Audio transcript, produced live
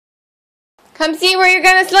Come see where you're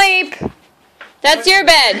gonna sleep. That's your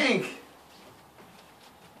bed.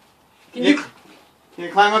 Can you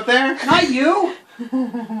climb up there? Not you.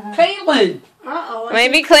 Caitlin. Uh-oh.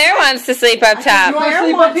 Maybe Claire wants to sleep up top. You want to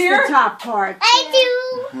sleep up here? The top part. I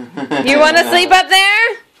do. You want to sleep up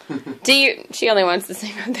there? Do you? She only wants to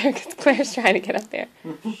sleep up there because Claire's trying to get up there.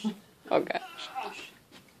 Oh gosh.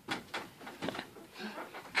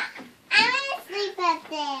 I want to sleep up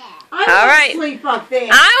there. All right. Sleep up there.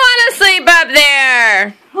 I want to sleep up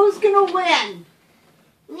there. Who's gonna win?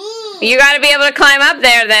 Me. You got to be able to climb up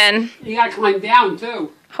there then. You got to climb down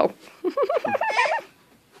too. Oh.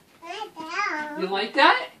 You like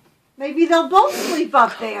that? Maybe they'll both sleep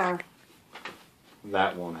up there.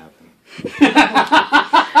 That won't happen.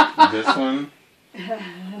 This one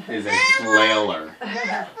is a flailer.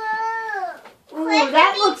 Ooh,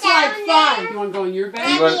 that looks like fun. You want to go in your bed?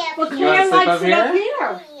 You want, But you want Claire to sleep up likes it here? up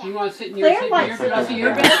here. You want to sit in your, Claire likes it up your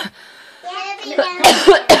here. bed?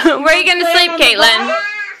 Where are you going to sleep, Caitlin?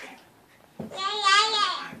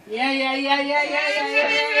 Yeah.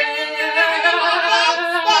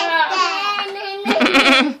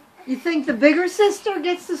 You think the bigger sister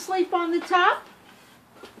gets to sleep on the top?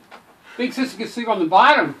 Big sister can sleep on the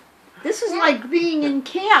bottom. This is like being in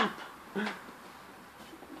camp.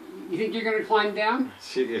 You think you're going to climb down?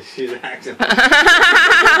 She's acting.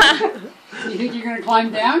 You think you're going to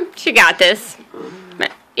climb down? She got this.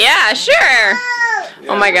 Yeah, sure.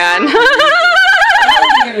 Oh my God. What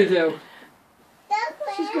are you going to do?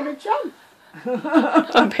 She's gonna jump.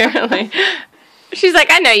 Apparently. She's like,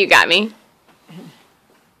 I know you got me. You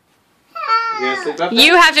gonna sleep up there?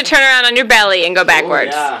 You have to turn around on your belly and go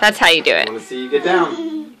backwards. yeah. That's how you do I it. want to see you get down.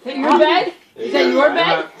 Is that your bed? There Is you that go. your Turn bed?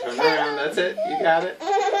 around. Turn around. That's it. You got it.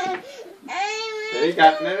 There you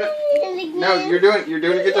got it. No, you're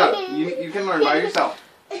doing a good job. You can learn by yourself.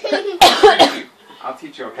 I'll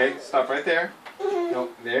teach you, okay? Stop right there. No,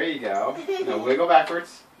 there you go. No, wiggle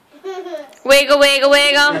backwards. Wiggle, wiggle,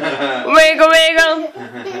 wiggle. Wiggle, wiggle.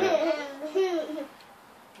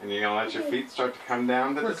 And you're going to let your feet start to come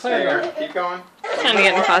down to the We're clear. stair. Keep going. Trying to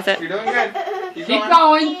get in the closet. You're doing good. Keep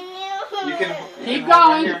going. You can Keep hold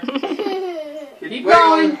going. right here. Keep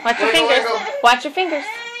going. Watch your Wiggle, fingers. wiggle. Watch your fingers.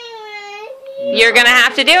 You're going to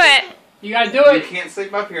have to do it. You got to do You it. can't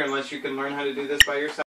sleep up here unless you can learn how to do this by yourself.